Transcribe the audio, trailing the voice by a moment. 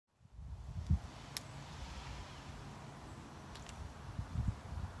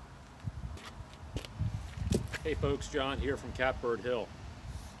Hey folks, John here from Catbird Hill.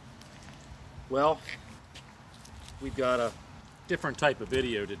 Well, we've got a different type of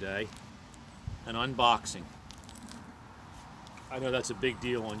video today, an unboxing. I know that's a big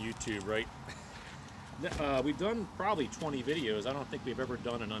deal on YouTube, right? We've done probably 20 videos. I don't think we've ever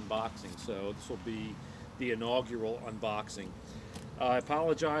done an unboxing, so this will be the inaugural unboxing. I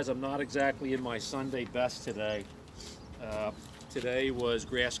apologize, I'm not exactly in my Sunday best today. Today was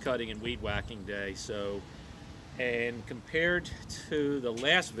grass cutting and weed whacking day, and compared to the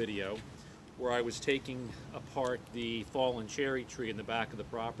last video where I was taking apart the fallen cherry tree in the back of the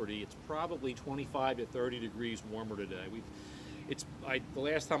property, it's probably 25 to 30 degrees warmer today. The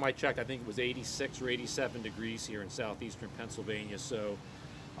last time I checked, I think it was 86 or 87 degrees here in southeastern Pennsylvania, so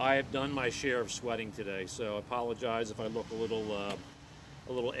I have done my share of sweating today, so I apologize if I look a little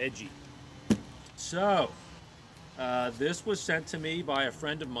edgy. So, this was sent to me by a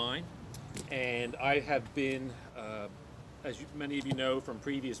friend of mine, and I have been, as many of you know from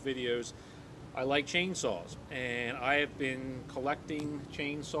previous videos, I like chainsaws, and I have been collecting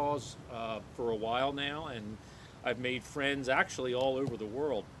chainsaws for a while now, and I've made friends actually all over the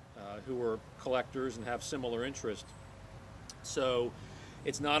world who are collectors and have similar interests. So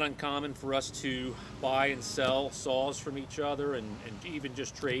it's not uncommon for us to buy and sell saws from each other and even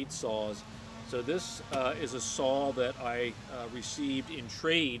just trade saws. So this is a saw that I received in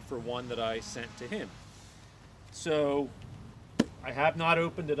trade for one that I sent to him. So I have not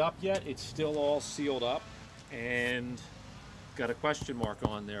opened it up yet. It's still all sealed up and got a question mark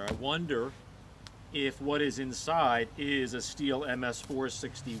on there. I wonder if what is inside is a Stihl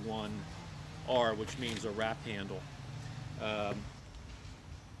MS461R, which means a wrap handle.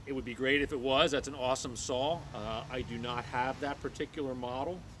 It would be great if it was. That's an awesome saw. I do not have that particular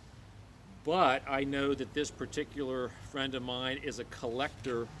model, but I know that this particular friend of mine is a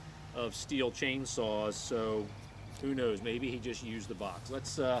collector of Stihl chainsaws, so who knows, maybe he just used the box.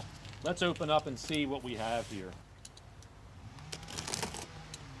 Let's open up and see what we have here.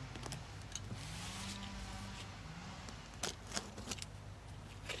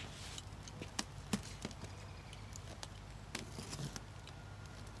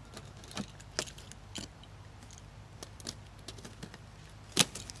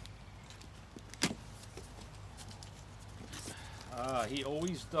 He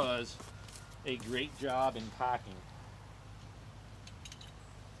always does a great job in packing.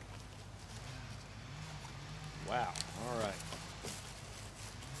 Wow, all right.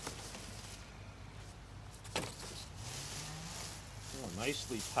 Oh,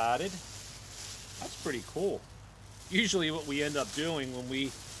 nicely padded. That's pretty cool. Usually what we end up doing when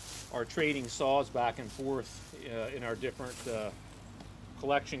we are trading saws back and forth in our different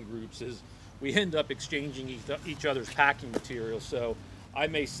collection groups is we end up exchanging each other's packing material. So I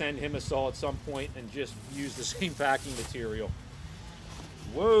may send him a saw at some point and just use the same packing material.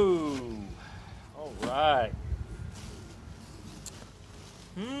 Whoa, all right.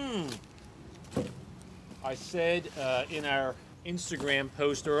 I said in our Instagram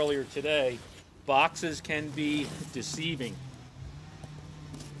post earlier today, boxes can be deceiving.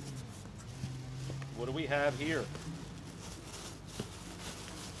 What do we have here?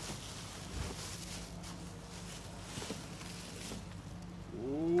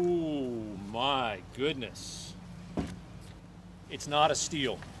 Ooh, my goodness. It's not a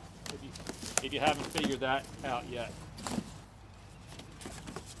Stihl, if you haven't figured that out yet.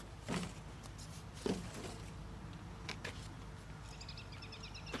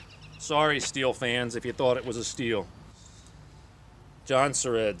 Sorry, Stihl fans, if you thought it was a Stihl. John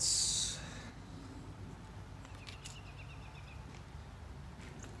Sureds.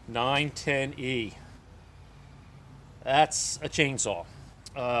 910E. That's a chainsaw.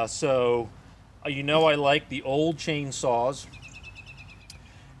 You know I like the old chainsaws,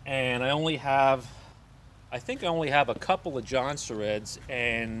 and I think I only have a couple of John Sureds,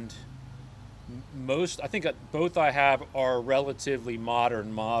 and I think both I have are relatively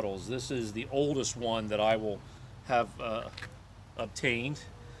modern models. This is the oldest one that I will have obtained.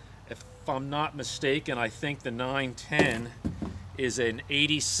 If I'm not mistaken, I think the 910 is an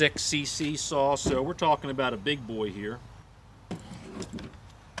 86cc saw, so we're talking about a big boy here.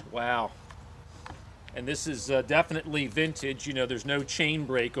 Wow. And this is definitely vintage. You know, there's no chain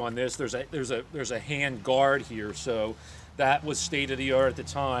brake on this. There's a hand guard here, so that was state of the art at the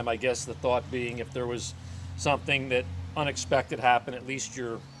time. I guess the thought being if there was something that unexpected happened, at least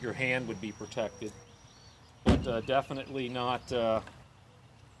your hand would be protected. But definitely not a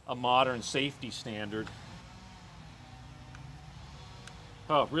modern safety standard.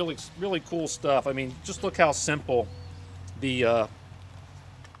 Oh, really cool stuff. I mean, just look how simple the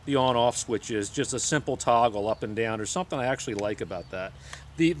the on-off switch is. Just a simple toggle up and down. There's something I actually like about that.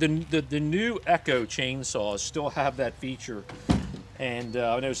 The new Echo chainsaws still have that feature, and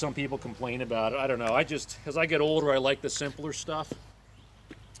I know some people complain about it. I don't know. As I get older, I like the simpler stuff.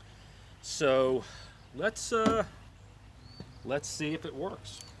 So let's see if it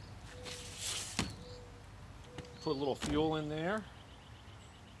works. Put a little fuel in there.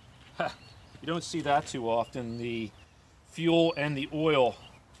 You don't see that too often. The fuel and the oil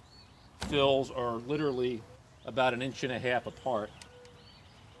fills are literally about 1.5 inches apart.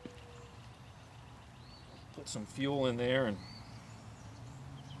 Put some fuel in there and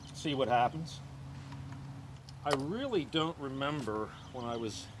see what happens. I really don't remember when I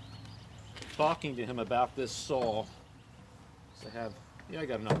was talking to him about this saw. I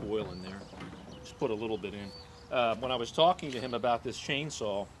got enough oil in there. Just put a little bit in. When I was talking to him about this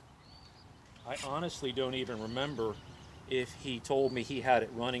chainsaw, I honestly don't even remember if he told me he had it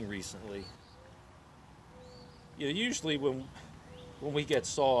running recently. You know, usually when we get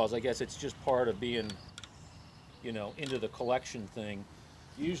saws, I guess it's just part of being, you know, into the collection thing.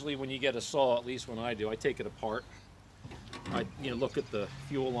 Usually when you get a saw, at least when I do, I take it apart. I look at the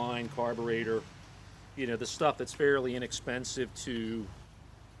fuel line, carburetor, you know, the stuff that's fairly inexpensive to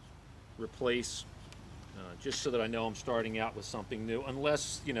replace, just so that I know I'm starting out with something new,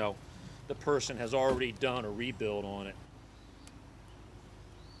 unless, you know, the person has already done a rebuild on it.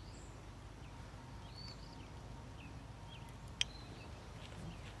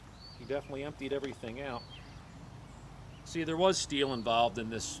 He definitely emptied everything out. See, there was steel involved in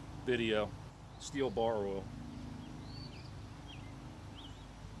this video, steel bar oil.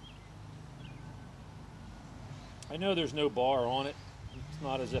 I know there's no bar on it. It's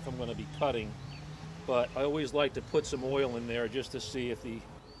not as if I'm going to be cutting, but I always like to put some oil in there just to see if the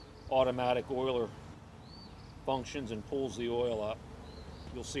automatic oiler functions and pulls the oil up.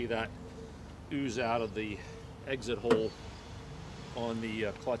 You'll see that ooze out of the exit hole on the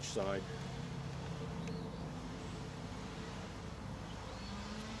clutch side.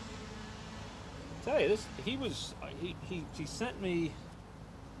 I tell you, he sent me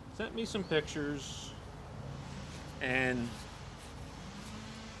some pictures, and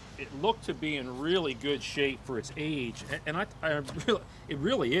it looked to be in really good shape for its age, and it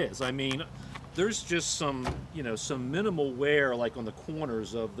really is. I mean, there's just some, you know, some minimal wear, like on the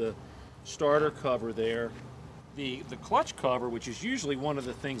corners of the starter cover there. The clutch cover, which is usually one of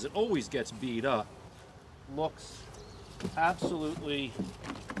the things that always gets beat up, looks absolutely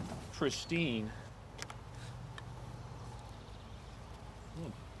pristine.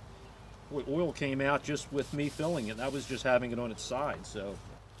 Boy, oil came out just with me filling it. I was just having it on its side, so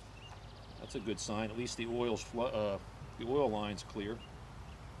that's a good sign. At least the oil line's clear.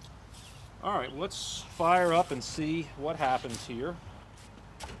 All right, let's fire up and see what happens here.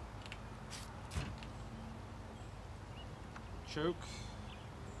 Choke.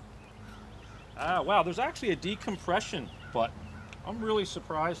 Ah, wow, there's actually a decompression button. I'm really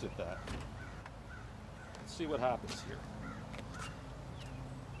surprised at that. Let's see what happens here.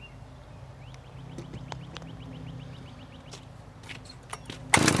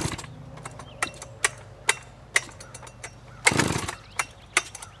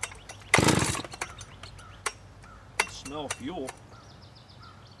 Smell fuel.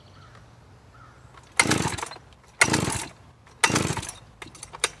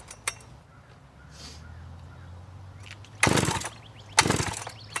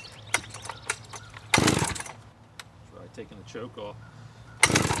 Try taking the choke off.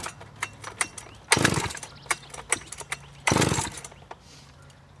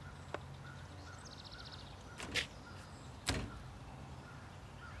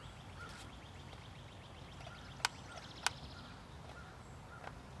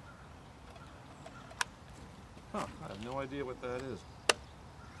 Huh, I have no idea what that is.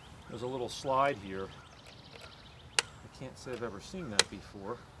 There's a little slide here. I can't say I've ever seen that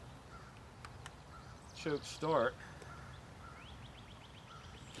before. Choke start.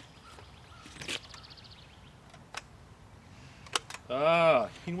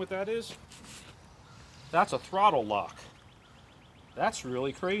 You know what that is? That's a throttle lock. That's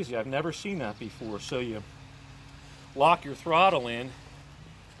really crazy. I've never seen that before. So you lock your throttle in.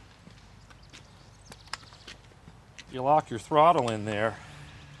 You lock your throttle in there,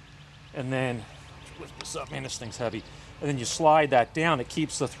 and then lift this up. Man, this thing's heavy. And then you slide that down. It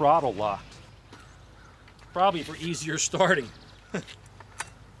keeps the throttle locked. Probably for easier starting.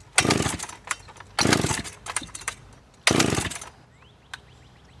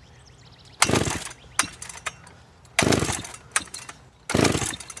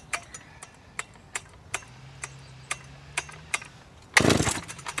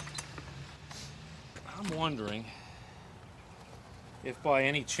 wondering if by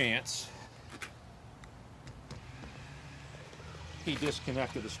any chance he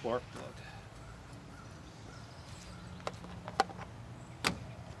disconnected the spark plug.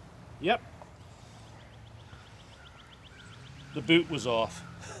 Yep. The boot was off.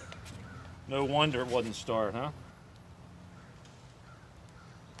 No wonder it wouldn't start, huh?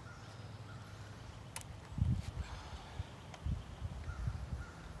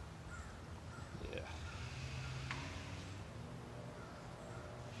 Yeah.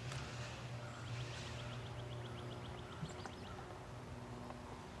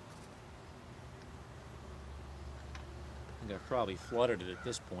 I think I've probably flooded it at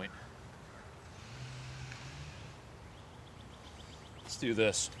this point. Let's do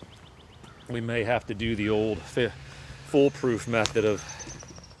this. We may have to do the old foolproof method of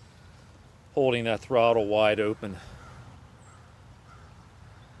holding that throttle wide open.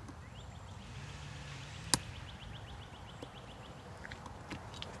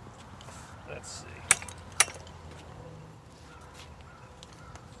 Let's see.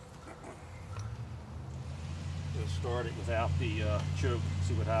 We'll start it without the choke,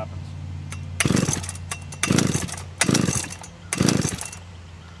 see what happens.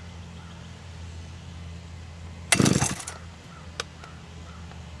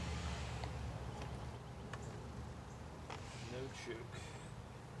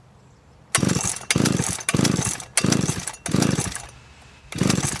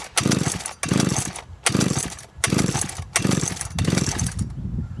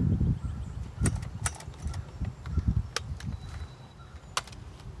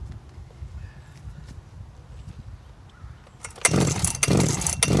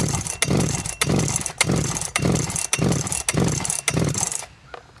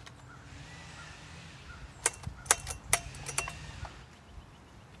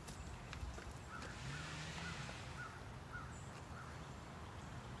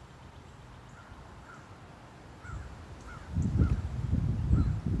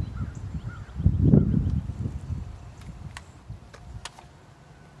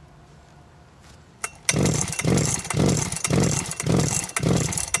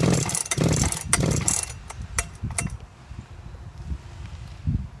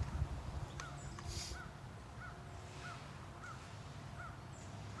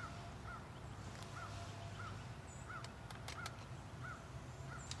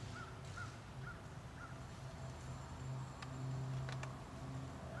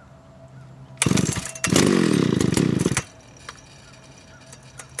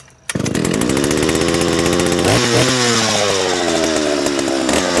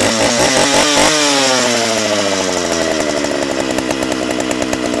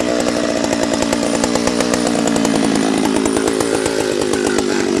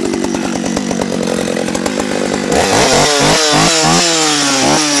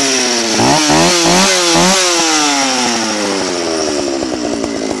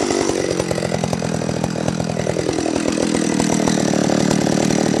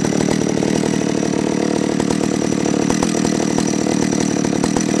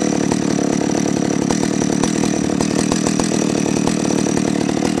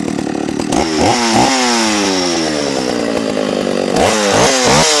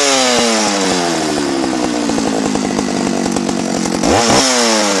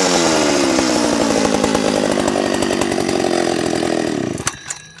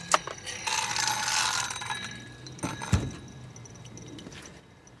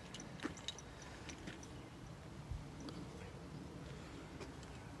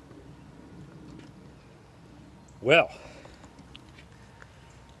 Well,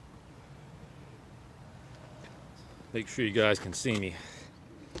 make sure you guys can see me.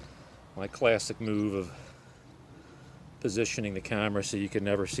 My classic move of positioning the camera so you can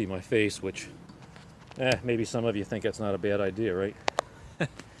never see my face, which, maybe some of you think that's not a bad idea, right?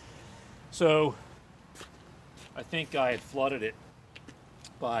 So, I think I had flooded it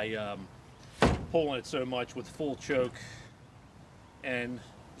by pulling it so much with full choke, and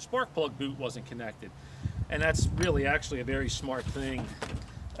the spark plug boot wasn't connected. And that's really actually a very smart thing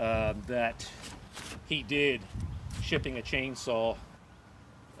that he did, shipping a chainsaw.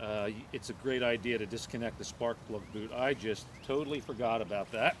 It's a great idea to disconnect the spark plug boot. I just totally forgot about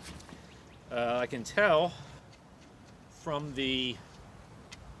that. I can tell from the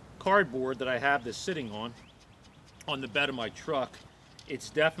cardboard that I have this sitting on the bed of my truck, it's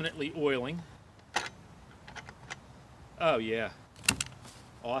definitely oiling. Oh yeah,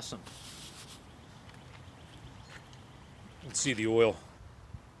 awesome. You can see the oil.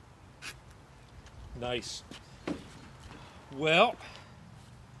 Nice. Well,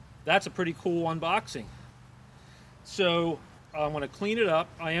 that's a pretty cool unboxing. So I'm going to clean it up.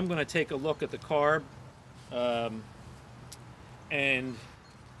 I am going to take a look at the carb, and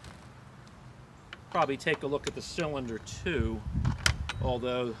probably take a look at the cylinder too,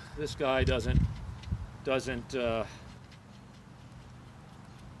 although this guy doesn't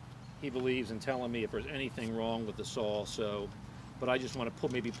he believes in telling me if there's anything wrong with the saw. So, but I just want to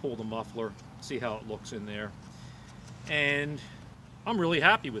maybe pull the muffler, see how it looks in there. And I'm really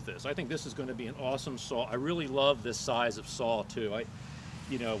happy with this. I think this is going to be an awesome saw. I really love this size of saw too.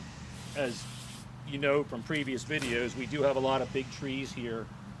 You know, as you know from previous videos, we do have a lot of big trees here,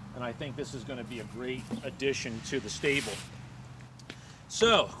 and I think this is going to be a great addition to the stable.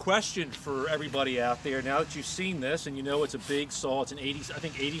 So, question for everybody out there, now that you've seen this and you know it's a big saw, it's an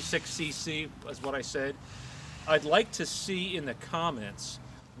 86 cc is what I said. I'd like to see in the comments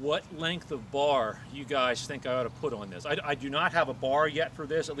what length of bar you guys think I ought to put on this. I do not have a bar yet for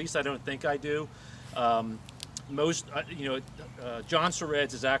this, at least I don't think I do. John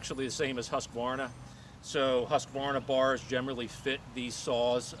Surratt's is actually the same as Husqvarna. So Husqvarna bars generally fit these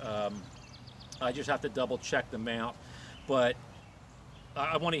saws. I just have to double check them out. But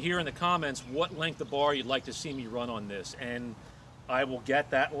I want to hear in the comments what length of bar you'd like to see me run on this. And I will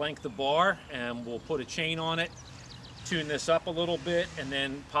get that length of bar and we'll put a chain on it, tune this up a little bit, and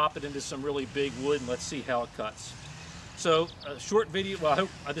then pop it into some really big wood and let's see how it cuts. So a short video, well I hope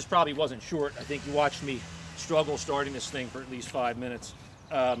this probably wasn't short. I think you watched me struggle starting this thing for at least 5 minutes.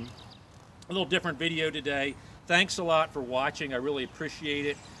 A little different video today. Thanks a lot for watching, I really appreciate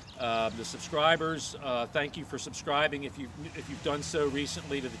it. The subscribers, thank you for subscribing if you've done so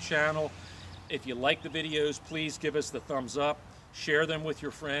recently to the channel. If you like the videos, please give us the thumbs up. Share them with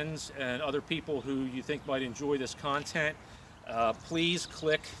your friends and other people who you think might enjoy this content. Please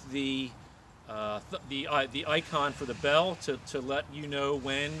click the icon for the bell to let you know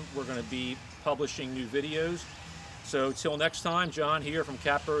when we're going to be publishing new videos. So till next time, John here from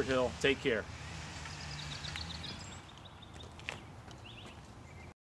Catbird Hill. Take care.